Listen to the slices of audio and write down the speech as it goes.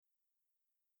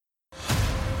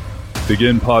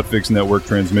Begin Podfix Network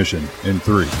transmission in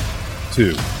 3,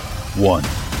 2, 1.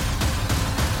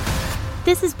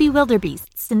 This is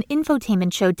Bewilderbeasts, an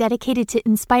infotainment show dedicated to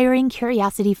inspiring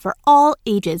curiosity for all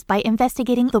ages by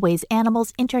investigating the ways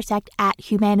animals intersect at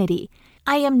humanity.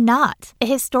 I am not a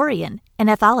historian, an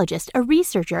ethologist, a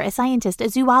researcher, a scientist, a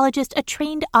zoologist, a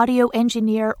trained audio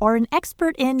engineer, or an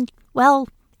expert in, well,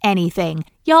 anything.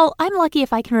 Y'all, I'm lucky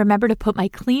if I can remember to put my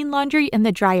clean laundry in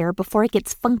the dryer before it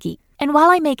gets funky. And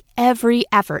while I make every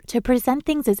effort to present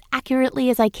things as accurately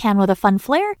as I can with a fun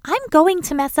flair, I'm going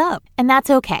to mess up. And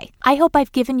that's okay. I hope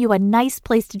I've given you a nice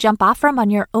place to jump off from on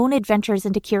your own adventures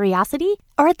into curiosity,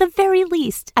 or at the very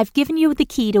least, I've given you the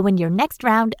key to win your next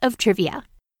round of trivia.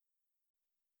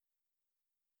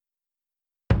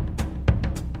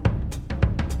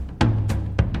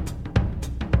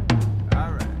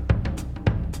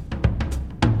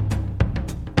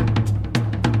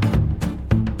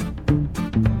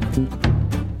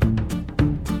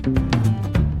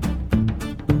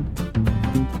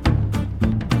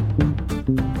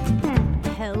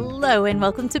 Hello and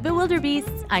welcome to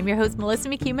Bewilderbeasts. I'm your host, Melissa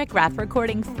McHugh McGrath,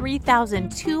 recording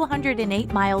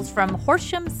 3,208 miles from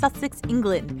Horsham, Sussex,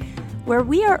 England, where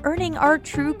we are earning our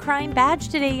true crime badge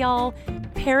today, y'all.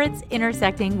 Parrots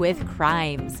intersecting with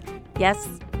crimes. Yes,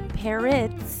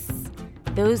 parrots.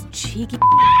 Those cheeky...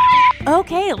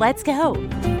 Okay, let's go.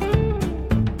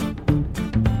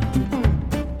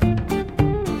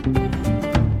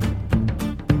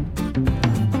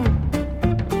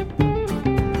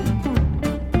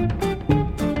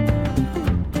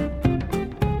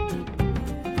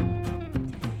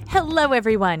 Hello,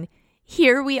 everyone.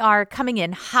 Here we are coming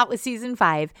in hot with season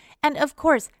 5. And of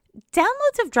course,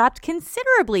 downloads have dropped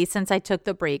considerably since I took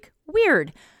the break.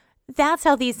 Weird. That's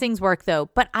how these things work,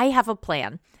 though. But I have a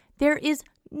plan. There is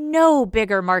no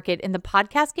bigger market in the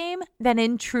podcast game than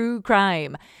in true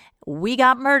crime. We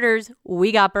got murders.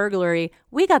 We got burglary.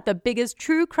 We got the biggest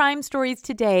true crime stories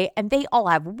today. And they all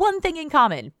have one thing in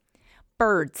common.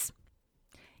 Birds.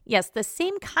 Yes, the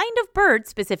same kind of bird,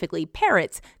 specifically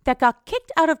parrots, that got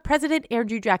kicked out of President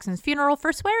Andrew Jackson's funeral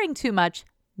for swearing too much,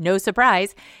 no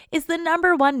surprise, is the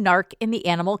number one narc in the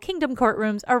animal kingdom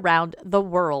courtrooms around the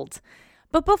world.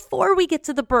 But before we get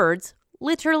to the birds,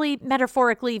 literally,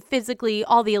 metaphorically, physically,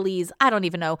 all the alleles, I don't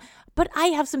even know, but I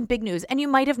have some big news, and you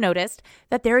might have noticed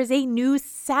that there is a new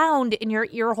sound in your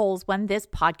ear holes when this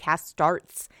podcast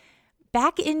starts.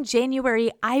 Back in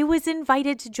January, I was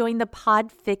invited to join the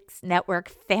Podfix Network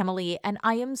family, and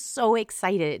I am so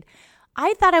excited.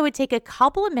 I thought I would take a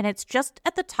couple of minutes just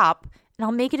at the top, and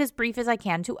I'll make it as brief as I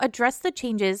can, to address the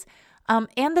changes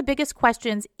and the biggest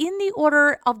questions in the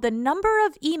order of the number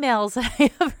of emails that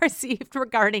I have received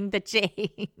regarding the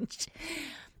change.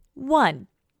 1.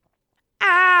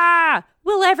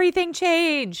 Will everything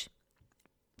change?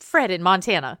 Fred in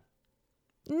Montana.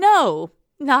 No,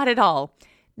 not at all.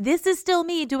 This is still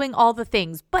me doing all the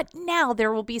things, but now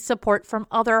there will be support from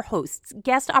other hosts,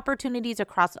 guest opportunities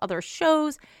across other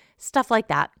shows, stuff like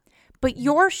that. But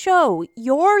your show,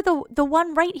 you're the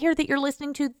one right here that you're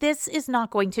listening to, this is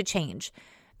not going to change.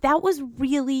 That was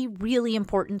really, really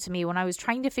important to me when I was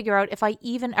trying to figure out if I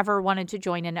even ever wanted to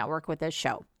join a network with this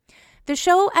show. The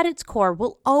show at its core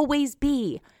will always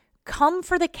be come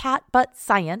for the cat butt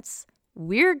science,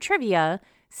 weird trivia,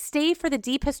 stay for the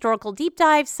deep historical deep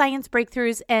dive, science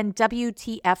breakthroughs, and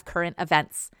WTF current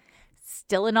events.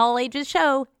 Still an all ages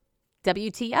show.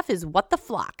 WTF is what the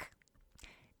flock.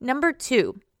 Number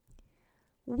 2,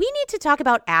 we need to talk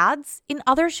about ads. In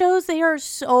other shows, they are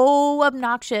so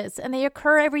obnoxious and they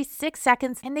occur every 6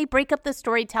 seconds and they break up the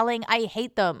storytelling. I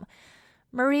hate them.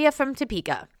 Maria from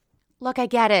Topeka. Look, I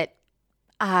get it.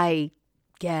 I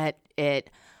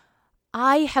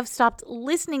have stopped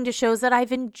listening to shows that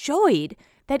I've enjoyed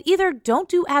that either don't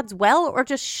do ads well or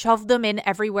just shove them in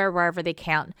everywhere wherever they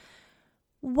can.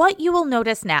 What you will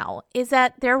notice now is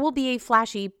that there will be a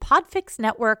flashy Podfix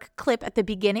Network clip at the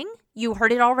beginning. You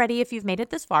heard it already if you've made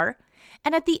it this far.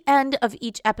 And at the end of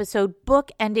each episode,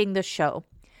 bookending the show.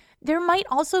 There might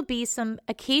also be some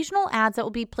occasional ads that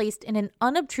will be placed in an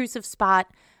unobtrusive spot,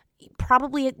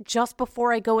 probably just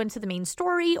before I go into the main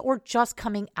story or just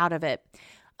coming out of it.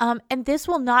 And this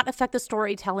will not affect the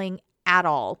storytelling at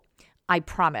all. I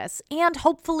promise. And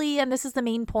hopefully, and this is the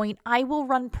main point, I will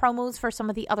run promos for some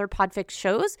of the other Podfix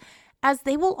shows, as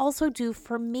they will also do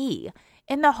for me,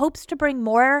 in the hopes to bring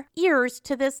more ears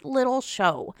to this little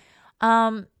show.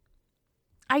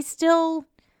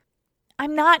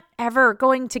 I'm not ever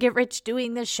going to get rich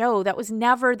doing this show. That was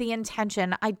never the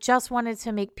intention. I just wanted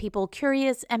to make people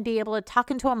curious and be able to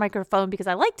talk into a microphone, because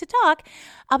I like to talk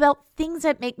about things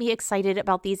that make me excited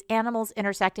about these animals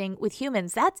intersecting with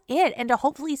humans. That's it. And to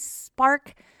hopefully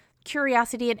spark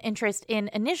curiosity and interest in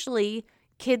initially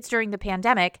kids during the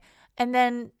pandemic, and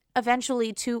then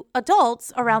eventually to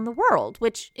adults around the world,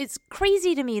 which is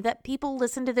crazy to me that people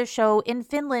listen to this show in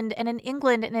Finland and in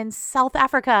England and in South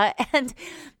Africa and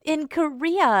in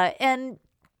Korea and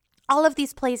all of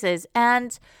these places.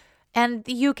 And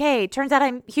the UK. Turns out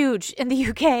I'm huge in the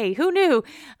UK. Who knew?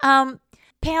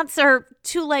 Pants are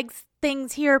two legs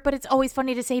things here, but it's always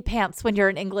funny to say pants when you're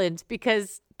in England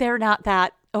because they're not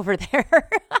that over there.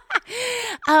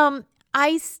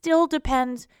 I still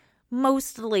depend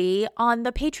mostly on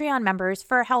the Patreon members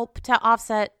for help to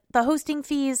offset the hosting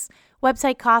fees,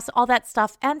 website costs, all that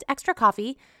stuff, and extra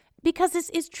coffee, because this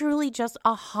is truly just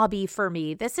a hobby for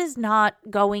me. This is not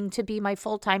going to be my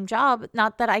full-time job,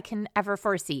 not that I can ever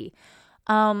foresee.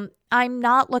 I'm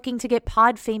not looking to get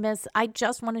pod famous. I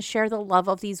just want to share the love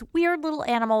of these weird little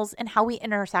animals and how we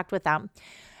intersect with them.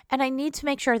 And I need to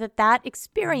make sure that that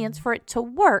experience, for it to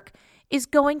work, is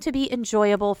going to be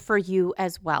enjoyable for you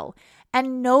as well.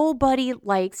 And nobody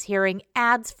likes hearing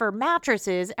ads for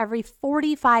mattresses every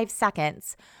 45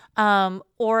 seconds,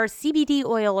 or CBD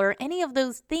oil or any of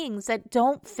those things that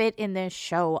don't fit in this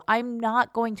show. I'm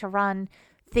not going to run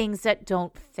things that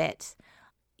don't fit.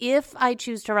 If I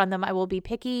choose to run them, I will be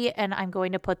picky, and I'm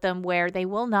going to put them where they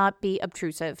will not be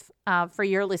obtrusive for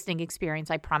your listening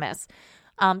experience, I promise.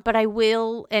 But I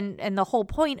will, and the whole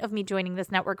point of me joining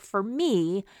this network for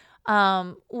me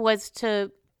was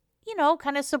to,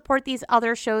 kind of support these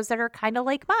other shows that are kind of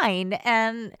like mine,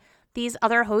 and these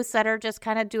other hosts that are just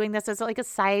kind of doing this as like a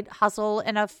side hustle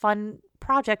and a fun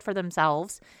project for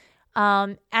themselves,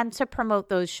 and to promote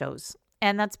those shows.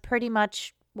 And that's pretty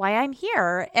much why I'm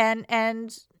here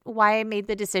and why I made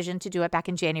the decision to do it back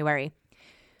in January.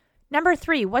 Number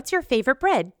 3, what's your favorite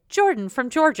bread? Jordan from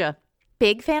Georgia.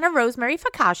 Big fan of rosemary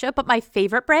focaccia, but my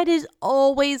favorite bread is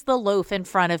always the loaf in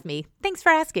front of me. Thanks for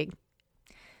asking.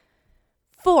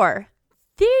 4,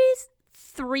 these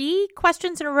 3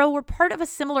 questions in a row were part of a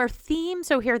similar theme,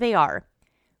 so here they are.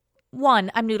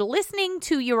 1, I'm new to listening.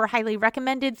 2, you were highly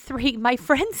recommended. 3, my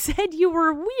friend said you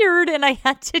were weird and I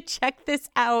had to check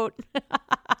this out.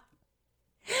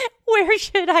 Where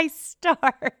should I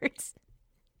start?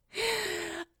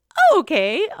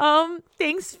 Okay,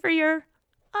 thanks for your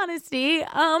honesty.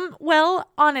 Well,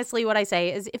 honestly, what I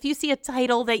say is if you see a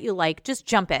title that you like, just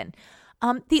jump in.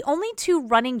 The only 2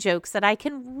 running jokes that I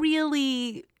can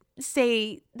really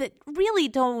say that really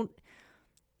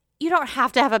you don't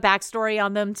have to have a backstory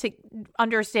on them to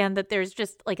understand that there's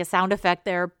just like a sound effect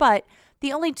there, but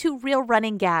the only 2 real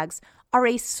running gags are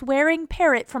a swearing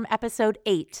parrot from episode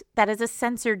 8 that is a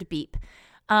censored beep,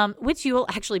 which you will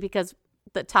actually, because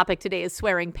the topic today is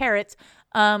swearing parrots,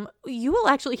 you will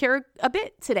actually hear a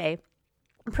bit today.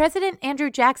 President Andrew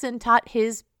Jackson taught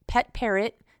his pet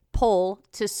parrot, Pole,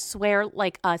 to swear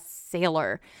like a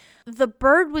sailor. The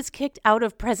bird was kicked out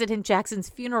of President Jackson's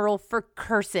funeral for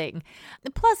cursing.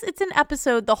 Plus, it's an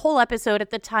episode, the whole episode at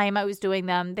the time I was doing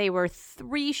them, they were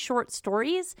 3 short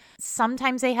stories.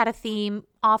 Sometimes they had a theme,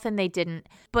 often they didn't.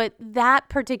 But that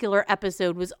particular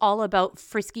episode was all about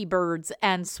frisky birds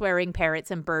and swearing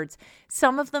parrots and birds.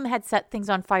 Some of them had set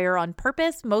things on fire on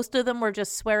purpose. Most of them were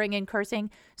just swearing and cursing.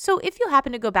 So if you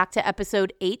happen to go back to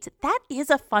episode 8, that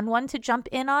is a fun one to jump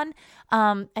in on.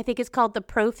 I think it's called The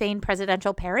Profane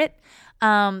Presidential Parrot.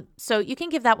 So you can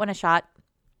give that one a shot.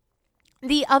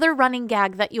 The other running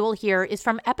gag that you will hear is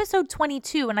from episode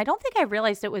 22, and I don't think I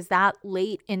realized it was that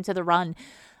late into the run.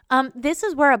 This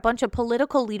is where a bunch of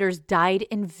political leaders died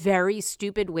in very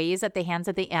stupid ways at the hands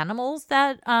of the animals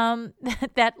that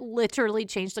that literally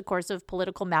changed the course of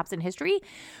political maps in history,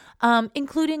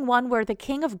 including one where the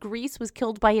king of Greece was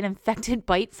killed by an infected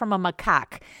bite from a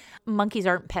macaque. Monkeys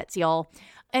aren't pets, y'all.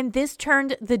 And this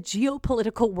turned the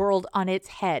geopolitical world on its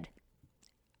head.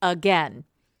 Again.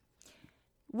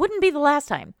 Wouldn't be the last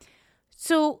time.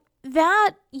 So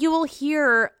that you will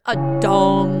hear a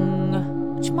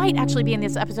dong, which might actually be in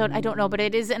this episode. I don't know, but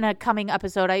it is in a coming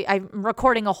episode. I'm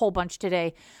recording a whole bunch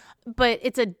today. But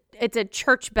it's a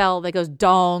church bell that goes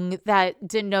dong that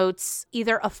denotes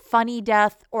either a funny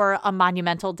death or a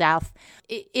monumental death.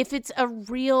 If it's a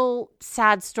real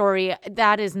sad story,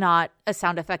 that is not a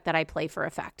sound effect that I play for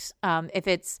effect. If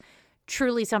it's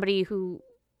truly somebody who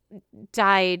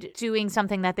died doing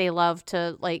something that they love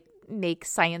to like make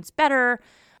science better.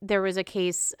 There was a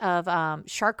case of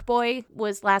Shark Boy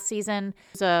was last season.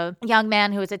 It was a young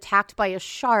man who was attacked by a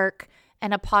shark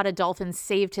and a pod of dolphins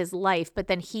saved his life. But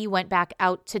then he went back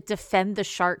out to defend the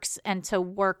sharks and to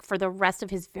work for the rest of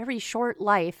his very short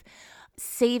life,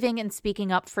 saving and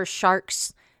speaking up for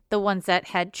sharks the ones that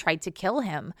had tried to kill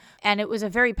him. And it was a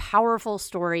very powerful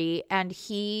story. And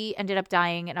he ended up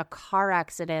dying in a car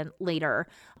accident later,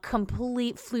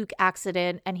 complete fluke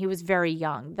accident. And he was very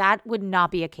young. That would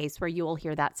not be a case where you will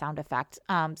hear that sound effect.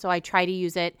 So I try to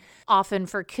use it often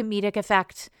for comedic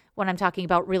effect when I'm talking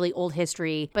about really old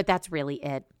history, but that's really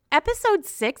it. Episode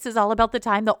 6 is all about the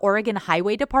time the Oregon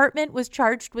Highway Department was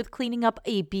charged with cleaning up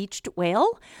a beached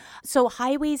whale. So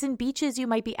highways and beaches, you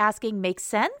might be asking, make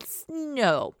sense?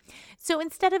 No. So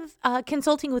instead of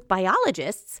consulting with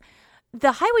biologists,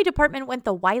 the Highway Department went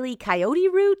the Wile E. Coyote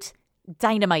route.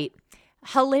 Dynamite,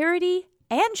 hilarity,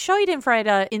 and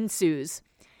schadenfreude ensues.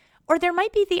 Or there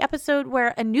might be the episode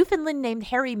where a Newfoundland named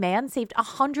Harry Mann saved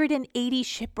 180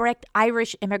 shipwrecked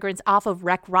Irish immigrants off of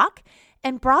Wreck Rock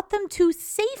and brought them to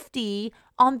safety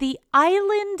on the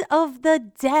Island of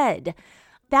the Dead.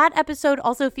 That episode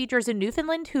also features a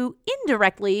Newfoundland who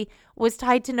indirectly was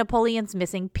tied to Napoleon's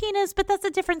missing penis, but that's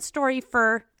a different story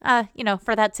for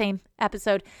that same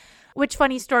episode. Which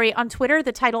funny story, on Twitter,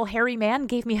 the title Harry Mann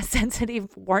gave me a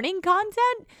sensitive warning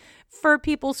content for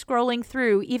people scrolling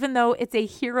through, even though it's a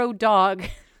hero dog.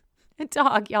 A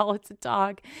dog, y'all, it's a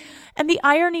dog. And the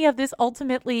irony of this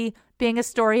ultimately being a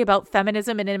story about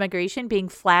feminism and immigration being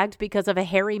flagged because of a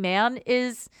hairy man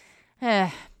is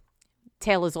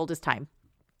tale as old as time.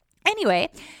 Anyway,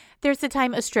 there's the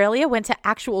time Australia went to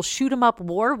actual shoot-'em-up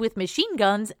war with machine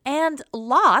guns and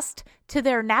lost to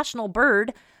their national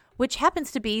bird, which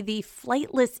happens to be the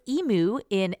flightless emu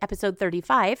in episode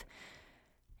 35.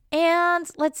 And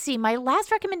let's see, my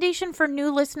last recommendation for new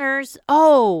listeners.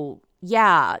 Oh,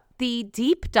 yeah, the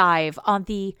deep dive on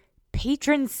the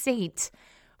patron saint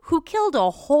who killed a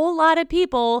whole lot of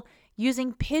people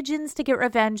using pigeons to get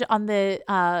revenge on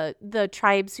the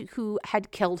tribes who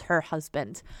had killed her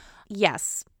husband.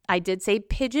 Yes, I did say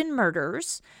pigeon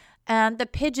murders, and the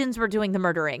pigeons were doing the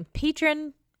murdering.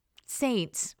 Patron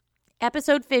saint,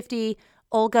 episode 50,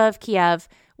 Olga of Kiev,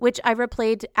 which I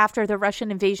replayed after the Russian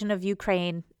invasion of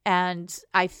Ukraine, and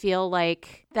I feel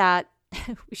like that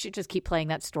we should just keep playing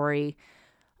that story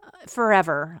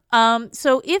forever.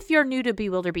 So if you're new to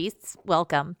Bewilderbeasts,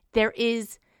 welcome. There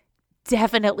is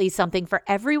definitely something for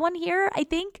everyone here, I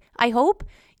think. I hope.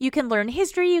 You can learn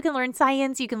history, you can learn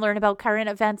science, you can learn about current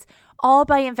events, all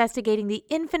by investigating the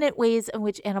infinite ways in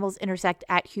which animals intersect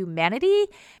at humanity.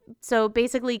 So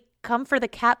basically, come for the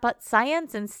cat butt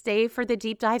science and stay for the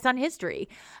deep dives on history.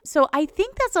 So I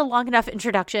think that's a long enough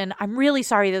introduction. I'm really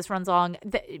sorry this runs long.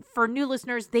 For new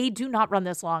listeners, they do not run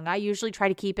this long. I usually try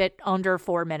to keep it under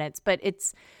 4 minutes, but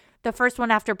it's the first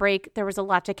one after break. There was a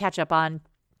lot to catch up on,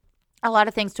 a lot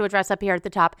of things to address up here at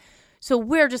the top. So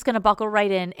we're just going to buckle right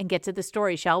in and get to the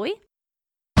story, shall we?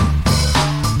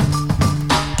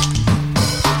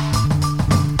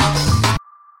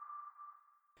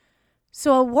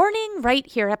 So a warning right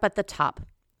here up at the top.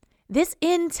 This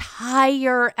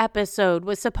entire episode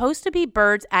was supposed to be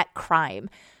birds at crime.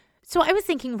 So I was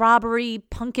thinking robbery,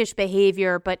 punkish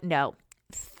behavior, but no.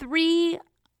 The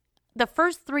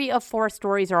first 3 of 4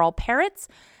 stories are all parrots.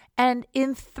 And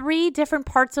in 3 different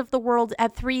parts of the world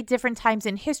at 3 different times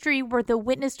in history were the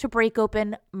witness to break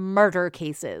open murder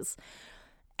cases.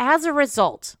 As a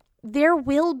result, there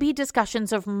will be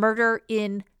discussions of murder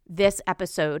in this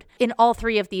episode in all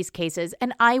 3 of these cases.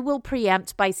 And I will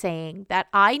preempt by saying that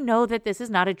I know that this is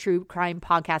not a true crime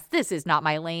podcast. This is not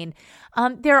my lane.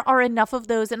 There are enough of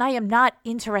those, and I am not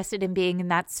interested in being in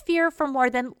that sphere for more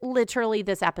than literally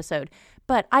this episode.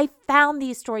 But I found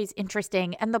these stories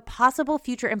interesting, and the possible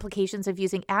future implications of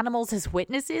using animals as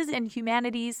witnesses in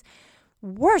humanity's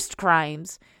worst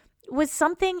crimes was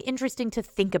something interesting to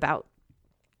think about.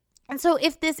 And so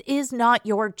if this is not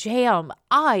your jam,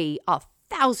 I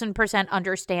 1,000%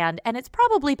 understand, and it's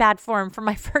probably bad form for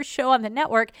my first show on the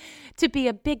network to be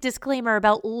a big disclaimer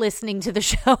about listening to the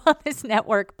show on this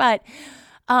network, but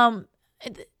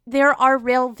there are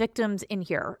real victims in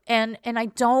here, and I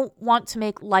don't want to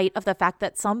make light of the fact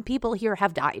that some people here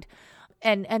have died,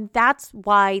 and that's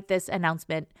why this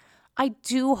announcement. I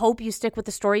do hope you stick with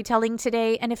the storytelling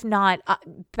today, and if not,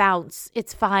 bounce.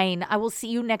 It's fine. I will see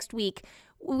you next week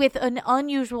with an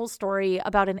unusual story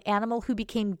about an animal who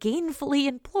became gainfully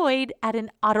employed at an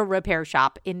auto repair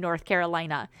shop in North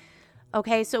Carolina.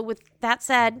 Okay, so with that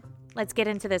said, let's get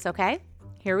into this, okay?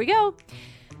 Here we go.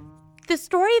 The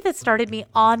story that started me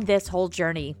on this whole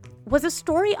journey was a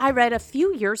story I read a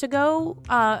few years ago.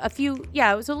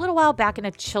 It was a little while back in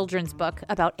a children's book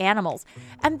about animals.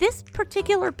 And this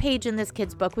particular page in this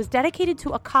kid's book was dedicated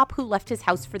to a cop who left his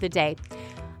house for the day.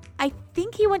 I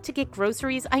think he went to get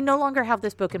groceries. I no longer have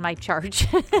this book in my charge.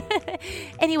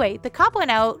 Anyway, the cop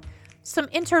went out. Some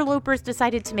interlopers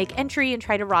decided to make entry and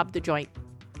try to rob the joint.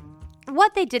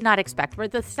 What they did not expect were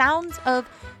the sounds of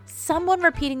someone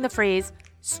repeating the phrase,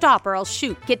 "Stop or I'll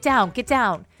shoot, get down, get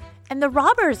down." And the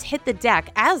robbers hit the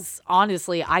deck, as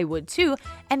honestly I would too,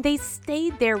 and they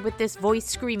stayed there with this voice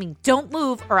screaming, "Don't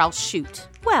move or I'll shoot."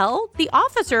 Well, the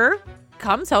officer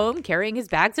comes home carrying his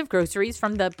bags of groceries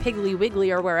from the Piggly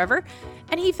Wiggly or wherever,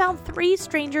 and he found 3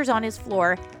 strangers on his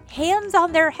floor, hands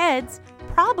on their heads,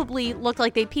 probably looked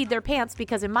like they peed their pants,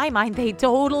 because in my mind they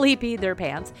totally peed their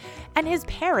pants, and his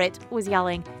parrot was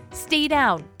yelling, "Stay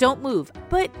down, don't move."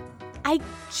 But I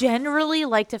generally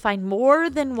like to find more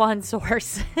than one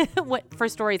source for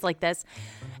stories like this,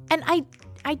 and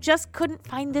I just couldn't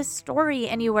find this story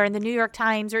anywhere in the New York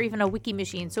Times or even a wiki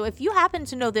machine. So if you happen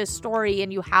to know this story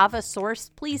and you have a source,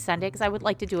 please send it, because I would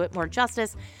like to do it more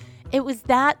justice. It was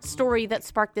that story that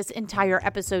sparked this entire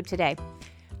episode today.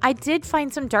 I did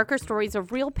find some darker stories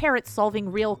of real parrots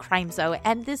solving real crimes, though,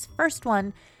 and this first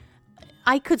one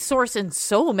I could source in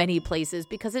so many places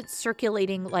because it's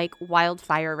circulating like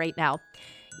wildfire right now.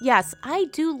 Yes, I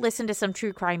do listen to some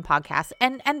true crime podcasts,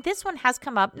 and this one has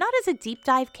come up not as a deep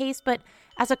dive case, but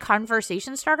as a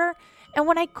conversation starter. And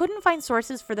when I couldn't find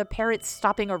sources for the parrots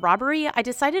stopping a robbery, I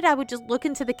decided I would just look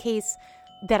into the case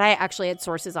that I actually had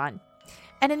sources on.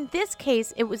 And in this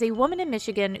case, it was a woman in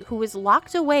Michigan who was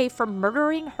locked away for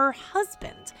murdering her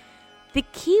husband. The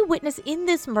key witness in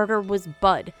this murder was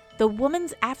Bud, the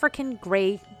woman's African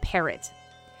gray parrot.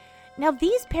 Now,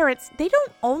 these parrots, they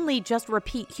don't only just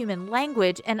repeat human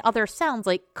language and other sounds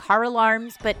like car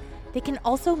alarms, but they can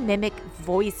also mimic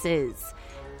voices.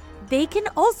 They can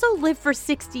also live for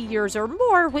 60 years or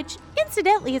more, which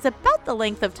incidentally is about the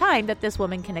length of time that this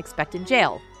woman can expect in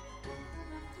jail.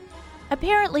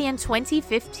 Apparently in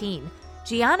 2015,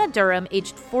 Gianna Durham,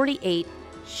 aged 48,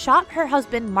 shot her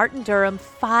husband Martin Durham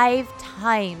 5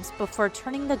 times before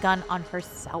turning the gun on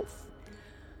herself.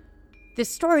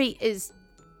 This story is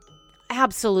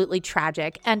absolutely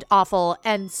tragic and awful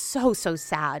and so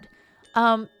sad.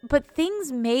 But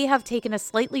things may have taken a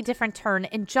slightly different turn,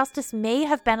 and justice may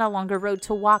have been a longer road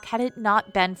to walk had it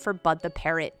not been for Bud the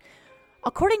parrot.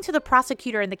 According to the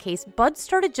prosecutor in the case, Bud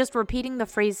started just repeating the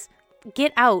phrase,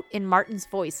 "Get out," in Martin's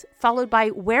voice, followed by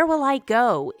 "Where will I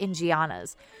go?" in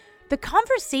Gianna's. The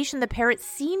conversation the parrot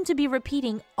seemed to be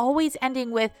repeating, always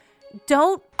ending with,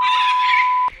 "Don't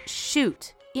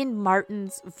shoot," in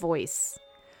Martin's voice.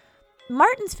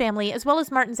 Martin's family, as well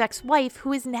as Martin's ex-wife,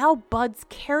 who is now Bud's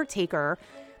caretaker,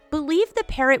 believed the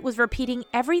parrot was repeating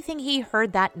everything he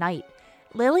heard that night.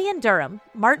 Lillian Durham,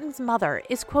 Martin's mother,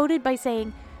 is quoted by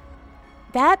saying,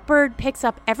 "That bird picks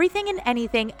up everything and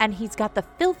anything, and he's got the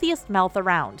filthiest mouth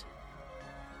around."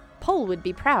 Pohl would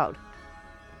be proud.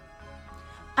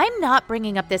 I'm not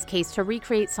bringing up this case to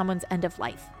recreate someone's end of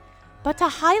life, but to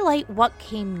highlight what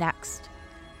came next.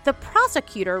 The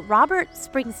prosecutor, Robert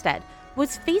Springstead,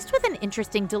 was faced with an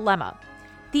interesting dilemma.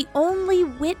 The only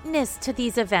witness to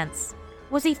these events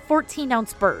was a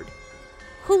 14-ounce bird,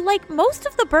 who, like most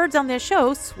of the birds on this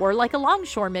show, swore like a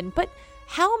longshoreman. But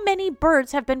how many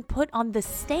birds have been put on the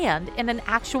stand in an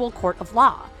actual court of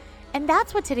law? And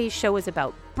that's what today's show is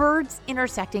about, birds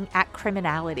intersecting at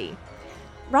criminality.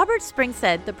 Robert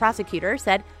Springstead, the prosecutor,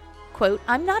 said, quote,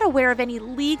 "I'm not aware of any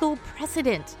legal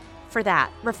precedent for that,"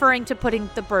 referring to putting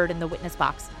the bird in the witness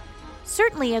box.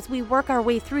 "Certainly, as we work our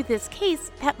way through this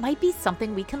case, that might be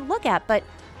something we can look at, but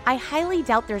I highly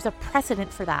doubt there's a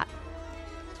precedent for that."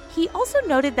 He also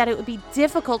noted that it would be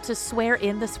difficult to swear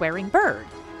in the swearing bird.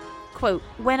 Quote,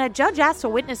 "When a judge asks a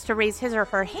witness to raise his or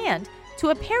her hand, to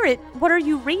a parrot, what are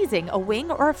you raising, a wing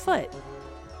or a foot?"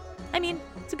 I mean,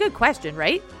 it's a good question,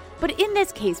 right? But in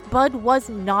this case, Bud was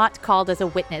not called as a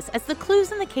witness, as the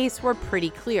clues in the case were pretty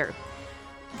clear.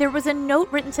 There was a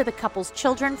note written to the couple's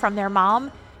children from their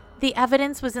mom. The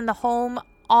evidence was in the home.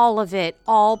 All of it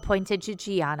all pointed to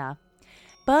Gianna.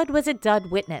 Bud was a dud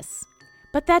witness.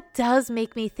 But that does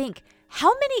make me think,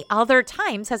 how many other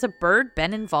times has a bird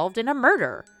been involved in a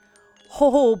murder?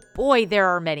 Oh boy, there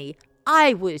are many.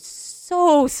 I was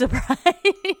so surprised.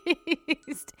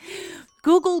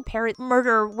 Google parrot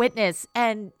murder witness,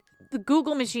 and the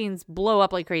Google machines blow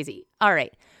up like crazy. All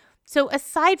right. So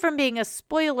aside from being a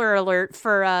spoiler alert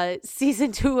for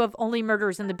season 2 of Only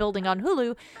Murders in the Building on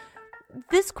Hulu,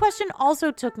 this question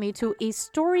also took me to a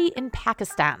story in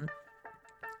Pakistan.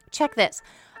 Check this.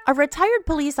 A retired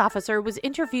police officer was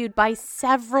interviewed by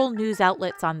several news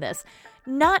outlets on this,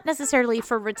 not necessarily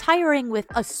for retiring with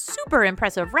a super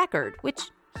impressive record,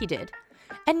 which he did,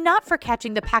 and not for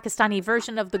catching the Pakistani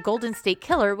version of the Golden State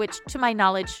Killer, which, to my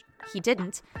knowledge, he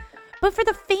didn't, but for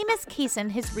the famous case in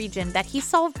his region that he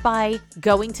solved by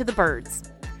going to the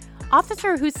birds.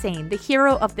 Officer Hussein, the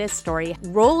hero of this story,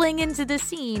 rolling into the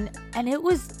scene, and it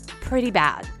was pretty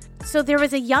bad. So there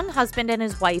was a young husband and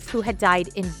his wife who had died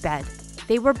in bed.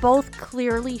 They were both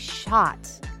clearly shot.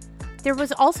 There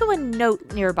was also a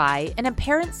note nearby, an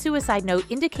apparent suicide note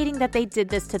indicating that they did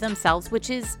this to themselves, which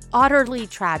is utterly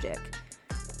tragic.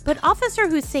 But Officer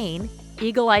Hussein,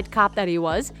 eagle-eyed cop that he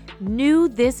was, knew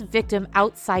this victim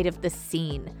outside of the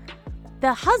scene.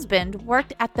 The husband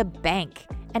worked at the bank,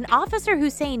 and Officer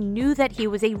Hussein knew that he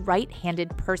was a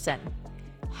right-handed person.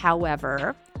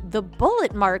 However, the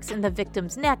bullet marks in the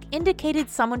victim's neck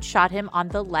indicated someone shot him on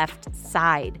the left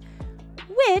side,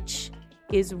 which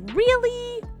is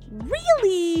really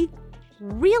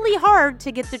hard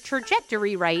to get the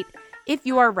trajectory right if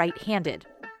you are right-handed.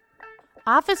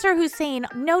 Officer Hussein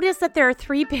noticed that there are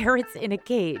 3 parrots in a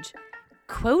cage.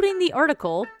 Quoting the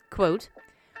article, quote,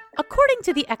 "According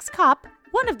to the ex-cop,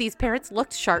 one of these parrots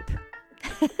looked sharp."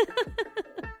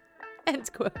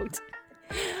 End quote.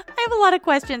 I have a lot of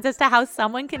questions as to how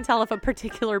someone can tell if a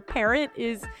particular parrot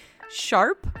is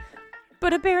sharp,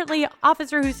 but apparently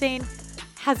Officer Hussein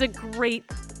has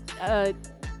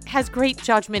great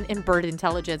judgment in bird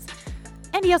intelligence.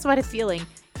 And he also had a feeling.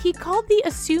 He called the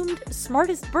assumed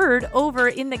smartest bird over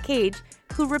in the cage,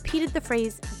 who repeated the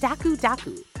phrase "daku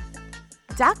daku."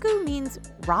 Daku means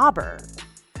robber.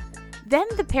 Then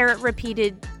the parrot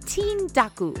repeated "teen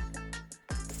daku,"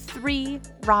 3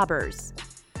 robbers.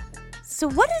 So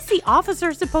what is the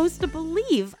officer supposed to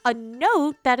believe? A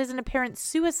note that is an apparent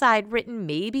suicide written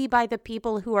maybe by the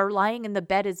people who are lying in the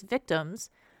bed as victims,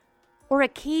 or a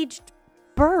caged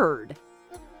bird?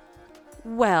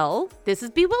 Well, this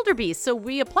is Bewilderbeast, so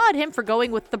we applaud him for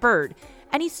going with the bird.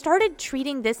 And he started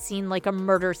treating this scene like a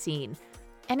murder scene.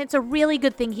 And it's a really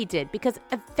good thing he did, because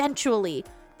eventually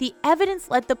the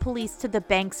evidence led the police to the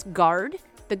bank's guard,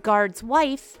 the guard's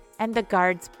wife, and the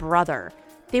guard's brother.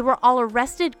 They were all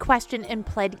arrested, questioned, and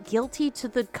pled guilty to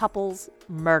the couple's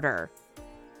murder.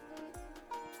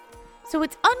 So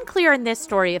it's unclear in this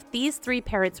story if these 3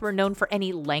 parrots were known for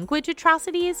any language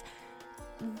atrocities.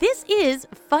 This is,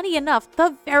 funny enough,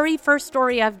 the very first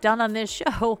story I've done on this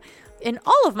show in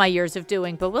all of my years of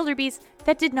doing Bewilderbeast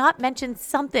that did not mention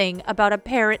something about a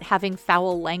parrot having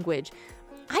foul language.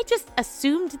 I just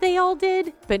assumed they all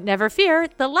did, but never fear,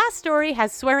 the last story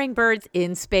has swearing birds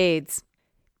in spades.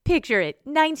 Picture it,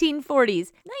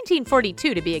 1940s,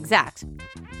 1942 to be exact.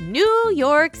 New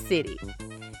York City.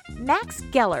 Max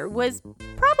Geller was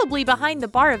probably behind the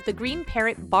bar of the Green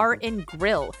Parrot Bar and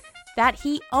Grill that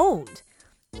he owned.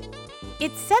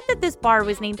 It's said that this bar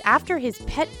was named after his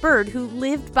pet bird who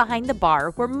lived behind the bar,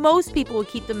 where most people would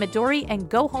keep the Midori and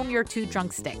go home you're too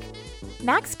drunk stick.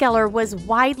 Max Geller was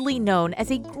widely known as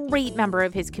a great member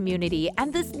of his community,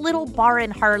 and this little bar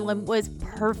in Harlem was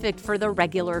perfect for the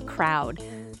regular crowd.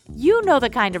 You know the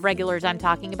kind of regulars I'm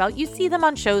talking about. You see them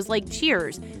on shows like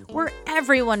Cheers, where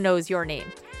everyone knows your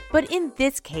name. But in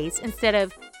this case, instead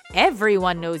of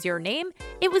everyone knows your name,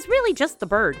 it was really just the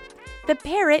bird. The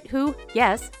parrot who,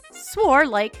 yes, swore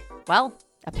like, well,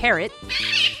 a parrot,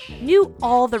 knew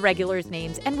all the regulars'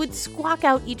 names and would squawk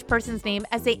out each person's name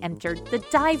as they entered the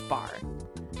dive bar.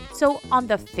 So on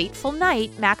the fateful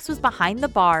night, Max was behind the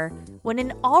bar when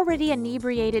an already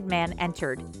inebriated man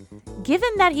entered. Given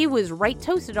that he was right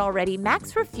toasted already,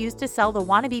 Max refused to sell the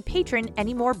wannabe patron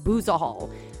any more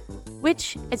boozahol,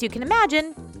 which, as you can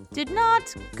imagine, did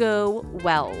not go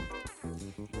well.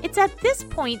 It's at this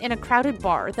point in a crowded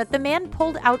bar that the man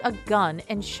pulled out a gun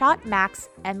and shot Max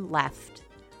and left.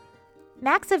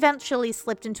 Max eventually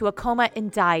slipped into a coma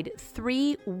and died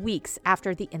 3 weeks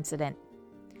after the incident.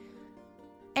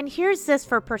 And here's this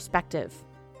for perspective.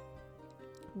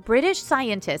 British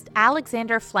scientist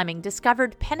Alexander Fleming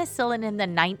discovered penicillin in the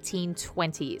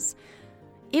 1920s.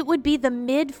 It would be the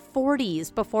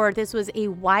mid-40s before this was a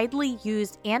widely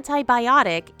used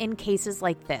antibiotic in cases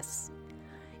like this.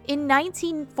 In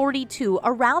 1942,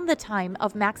 around the time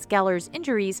of Max Geller's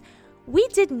injuries, we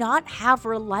did not have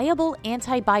reliable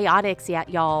antibiotics yet,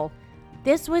 y'all.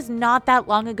 This was not that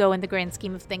long ago in the grand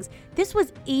scheme of things. This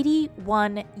was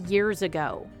 81 years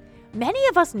ago. Many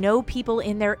of us know people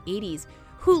in their 80s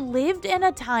who lived in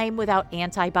a time without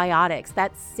antibiotics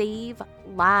that save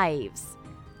lives.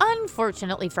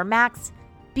 Unfortunately for Max,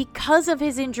 because of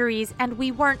his injuries and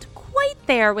we weren't quite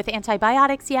there with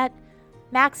antibiotics yet,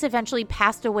 Max eventually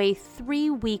passed away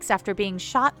 3 weeks after being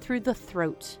shot through the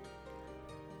throat.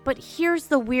 But here's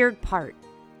the weird part.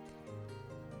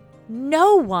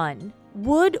 No one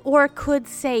would or could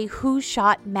say who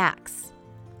shot Max.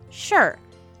 Sure,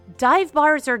 dive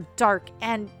bars are dark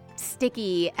and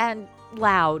sticky and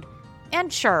loud.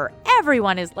 And sure,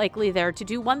 everyone is likely there to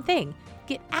do one thing,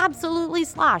 get absolutely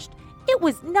sloshed. It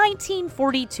was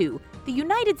 1942. The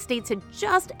United States had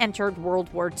just entered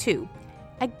World War II.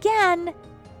 Again,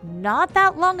 not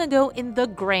that long ago in the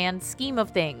grand scheme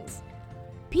of things.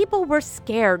 People were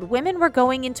scared. Women were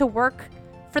going into work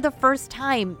for the first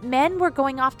time. Men were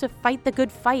going off to fight the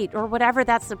good fight, or whatever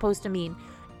that's supposed to mean.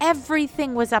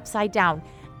 Everything was upside down.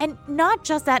 And not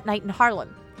just that night in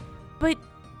Harlem, but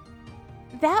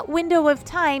that window of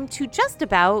time to just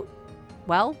about,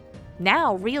 well,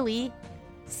 now, really.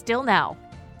 Still now.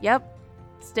 Yep,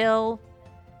 still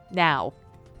now.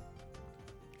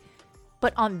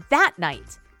 But on that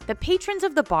night, the patrons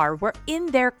of the bar were in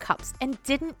their cups and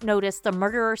didn't notice the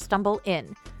murderer stumble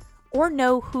in or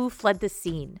know who fled the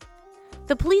scene.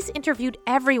 The police interviewed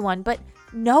everyone, but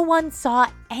no one saw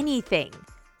anything.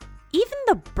 Even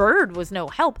the bird was no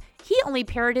help. He only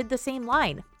parroted the same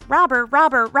line. Robber,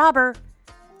 robber, robber.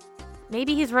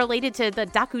 Maybe he's related to the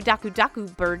Daku Daku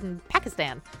Daku bird in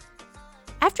Pakistan.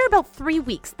 After about 3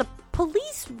 weeks, the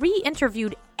police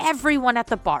re-interviewed everyone at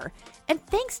the bar. And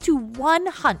thanks to one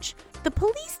hunch, the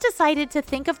police decided to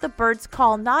think of the bird's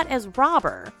call not as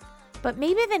robber, but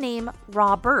maybe the name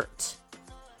Robert.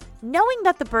 Knowing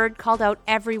that the bird called out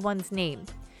everyone's name,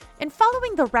 and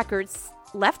following the records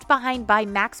left behind by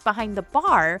Max behind the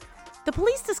bar, the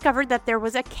police discovered that there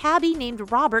was a cabbie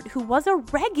named Robert who was a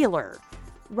regular.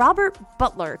 Robert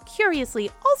Butler, curiously,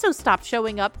 also stopped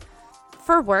showing up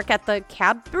for work at the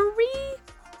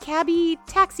cabbie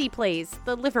taxi place,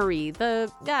 the livery,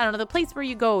 the place where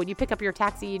you go and you pick up your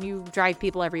taxi and you drive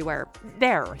people everywhere.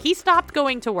 There, he stopped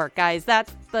going to work, guys.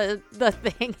 That's the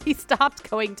thing. He stopped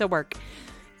going to work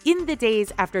in the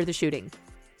days after the shooting.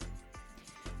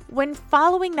 When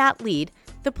following that lead,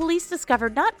 the police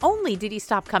discovered not only did he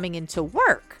stop coming into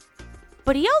work,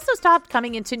 but he also stopped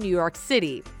coming into New York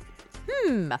City.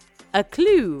 A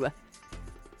clue.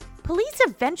 Police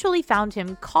eventually found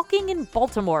him caulking in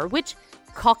Baltimore, which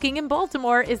Caulking in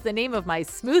Baltimore is the name of my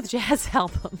smooth jazz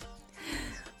album,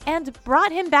 and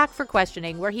brought him back for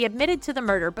questioning, where he admitted to the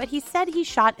murder, but he said he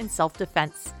shot in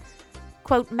self-defense.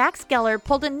 Quote, Max Geller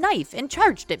pulled a knife and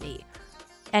charged at me,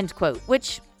 end quote,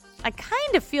 which I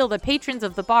kind of feel the patrons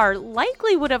of the bar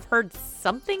likely would have heard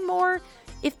something more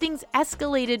if things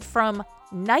escalated from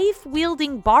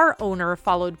knife-wielding bar owner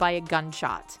followed by a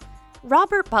gunshot.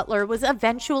 Robert Butler was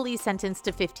eventually sentenced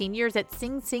to 15 years at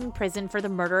Sing Sing prison for the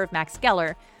murder of Max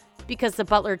Geller. Because the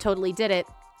butler totally did it,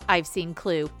 I've seen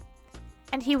Clue.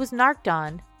 And he was narked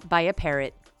on by a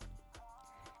parrot.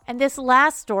 And this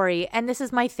last story, and this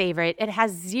is my favorite, it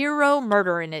has zero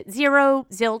murder in it. Zero,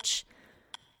 zilch.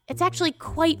 It's actually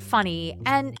quite funny,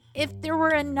 and if there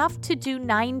were enough to do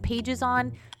 9 pages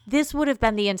on, this would have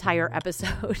been the entire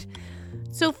episode.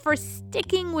 So for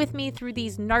sticking with me through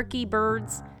these narky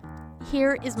birds,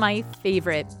 here is my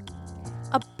favorite.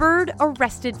 A bird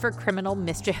arrested for criminal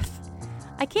mischief.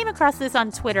 I came across this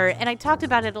on Twitter, and I talked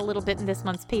about it a little bit in this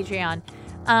month's Patreon,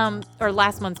 or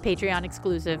last month's Patreon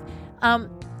exclusive. There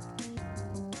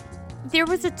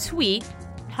was a tweet,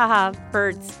 haha,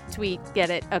 birds tweet, get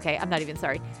it? Okay, I'm not even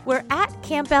sorry. Where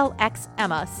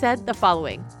 @CampbellXEmma said the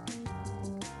following.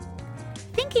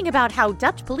 Thinking about how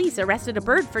Dutch police arrested a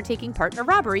bird for taking part in a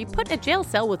robbery, put in a jail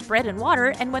cell with bread and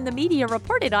water, and when the media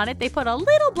reported on it, they put a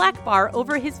little black bar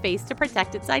over his face to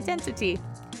protect its identity.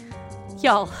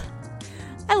 Y'all,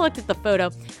 I looked at the photo.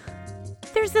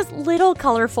 There's this little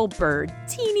colorful bird,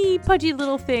 teeny, pudgy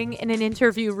little thing in an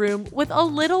interview room with a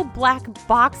little black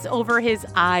box over his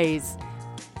eyes.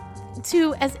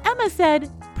 To, as Emma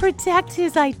said, protect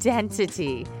his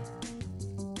identity.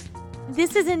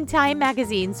 This is in Time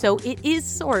magazine, so it is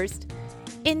sourced.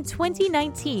 In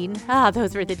 2019,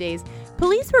 those were the days,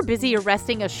 police were busy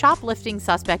arresting a shoplifting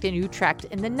suspect in Utrecht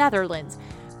in the Netherlands.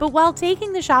 But while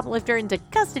taking the shoplifter into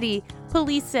custody,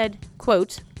 police said,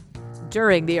 quote,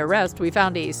 during the arrest, we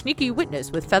found a sneaky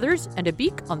witness with feathers and a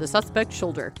beak on the suspect's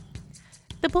shoulder.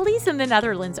 The police in the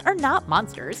Netherlands are not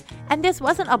monsters, and this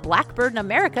wasn't a black bird in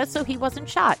America, so he wasn't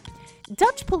shot.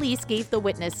 Dutch police gave the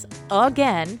witness,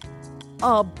 again,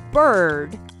 a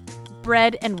bird,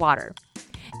 bread and water.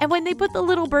 And when they put the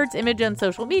little bird's image on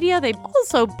social media, they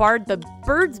also barred the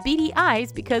bird's beady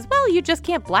eyes because, well, you just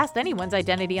can't blast anyone's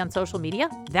identity on social media.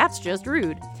 That's just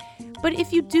rude. But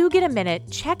if you do get a minute,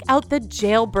 check out the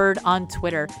jailbird on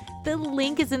Twitter. The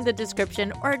link is in the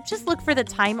description, or just look for the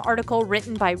Time article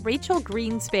written by Rachel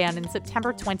Greenspan in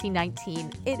September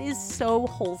 2019. It is so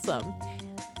wholesome.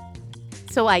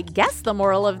 So I guess the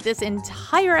moral of this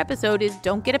entire episode is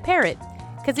don't get a parrot.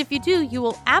 Because if you do, you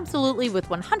will absolutely, with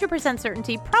 100%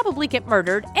 certainty, probably get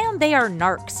murdered, and they are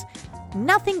narcs.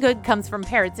 Nothing good comes from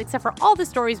parrots except for all the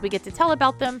stories we get to tell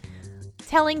about them,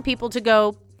 telling people to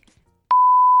go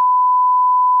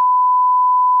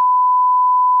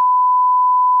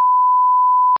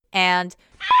and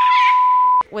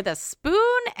with a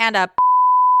spoon and a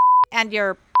and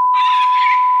your...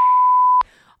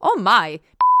 Oh my.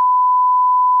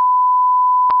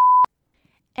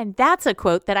 And that's a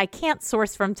quote that I can't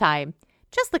source from Time.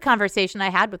 Just the conversation I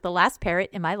had with the last parrot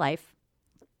in my life.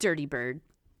 Dirty bird.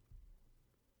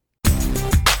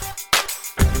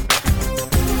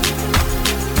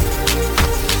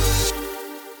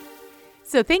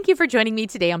 So thank you for joining me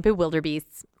today on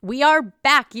Bewilderbeasts. We are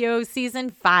back, season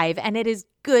 5, and it is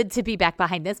good to be back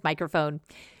behind this microphone.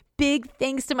 Big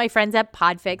thanks to my friends at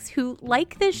Podfix who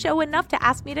like this show enough to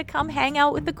ask me to come hang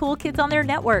out with the cool kids on their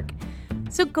network.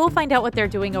 So go find out what they're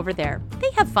doing over there.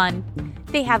 They have fun.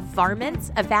 They have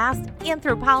Varmints, Avast,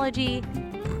 Anthropology,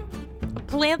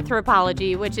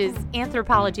 Planthropology, which is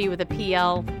anthropology with a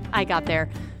PL. I got there.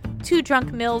 Two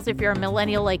Drunk Mills if you're a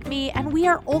millennial like me, and we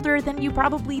are older than you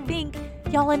probably think.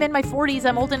 Y'all, I'm in my 40s.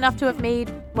 I'm old enough to have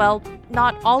made, well,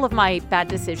 not all of my bad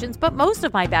decisions, but most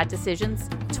of my bad decisions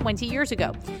 20 years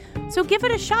ago. So give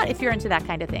it a shot if you're into that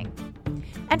kind of thing.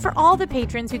 And for all the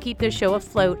patrons who keep this show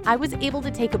afloat, I was able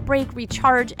to take a break,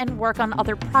 recharge, and work on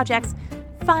other projects.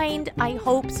 Find, I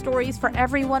hope, stories for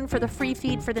everyone for the free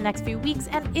feed for the next few weeks,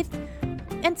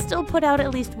 and still put out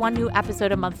at least one new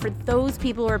episode a month for those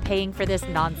people who are paying for this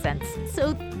nonsense.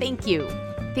 So thank you.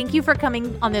 Thank you for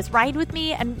coming on this ride with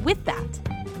me, and with that,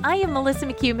 I am Melissa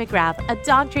McHugh McGrath, a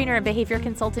dog trainer and behavior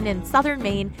consultant in Southern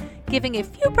Maine, giving a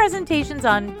few presentations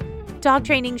on dog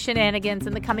training shenanigans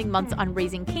in the coming months on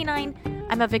Raising Canine.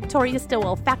 I'm a Victoria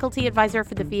Stillwell faculty advisor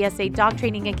for the VSA Dog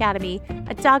Training Academy,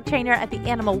 a dog trainer at the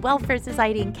Animal Welfare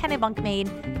Society in Kennebunk, Maine,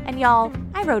 and y'all,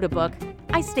 I wrote a book.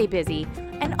 I stay busy.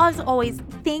 And as always,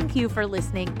 thank you for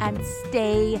listening and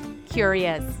stay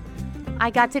curious.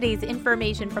 I got today's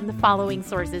information from the following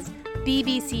sources: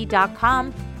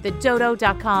 BBC.com,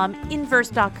 thedodo.com,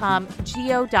 inverse.com,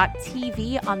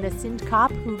 geo.tv on the Sind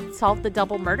cop who solved the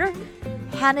double murder,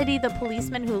 Hannity the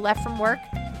policeman who left from work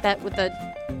with the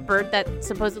bird that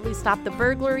supposedly stopped the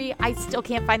burglary. I still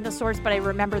can't find the source, but I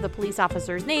remember the police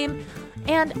officer's name,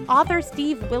 and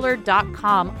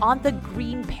authorstevewillard.com on the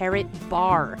Green Parrot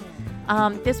Bar.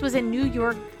 This was a New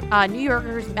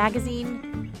Yorker's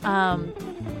magazine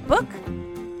book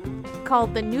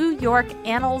called The New York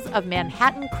Annals of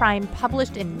Manhattan Crime,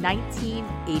 published in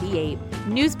 1988.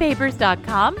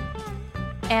 Newspapers.com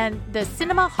and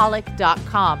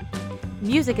thecinemaholic.com.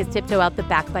 Music is Tiptoe Out the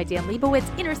Back by Dan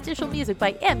Leibowitz, interstitial music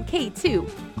by MK2.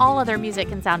 All other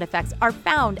music and sound effects are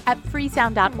found at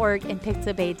freesound.org and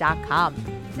pixabay.com.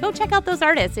 Go check out those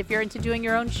artists if you're into doing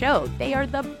your own show. They are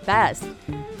the best.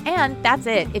 And that's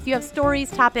it. If you have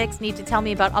stories, topics, need to tell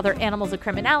me about other animals of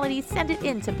criminality, send it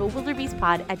in to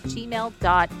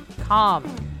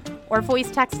bewilderbeastpod@gmail.com or voice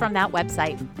text from that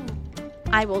website.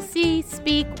 I will see,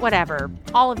 speak, whatever.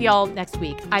 All of y'all next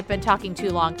week. I've been talking too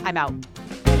long. I'm out.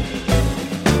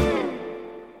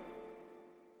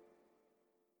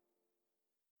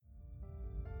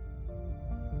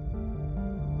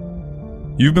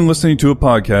 You've been listening to a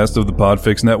podcast of the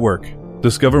Podfix Network.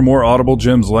 Discover more audible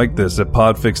gems like this at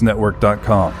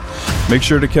podfixnetwork.com. Make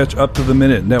sure to catch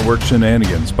up-to-the-minute network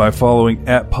shenanigans by following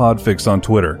 @Podfix on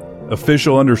Twitter,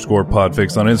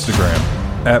 official_Podfix on Instagram,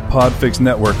 @Podfix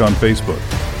Network on Facebook.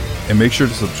 And make sure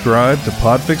to subscribe to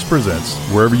Podfix Presents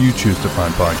wherever you choose to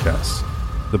find podcasts.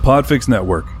 The Podfix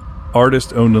Network,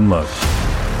 artist owned and loved.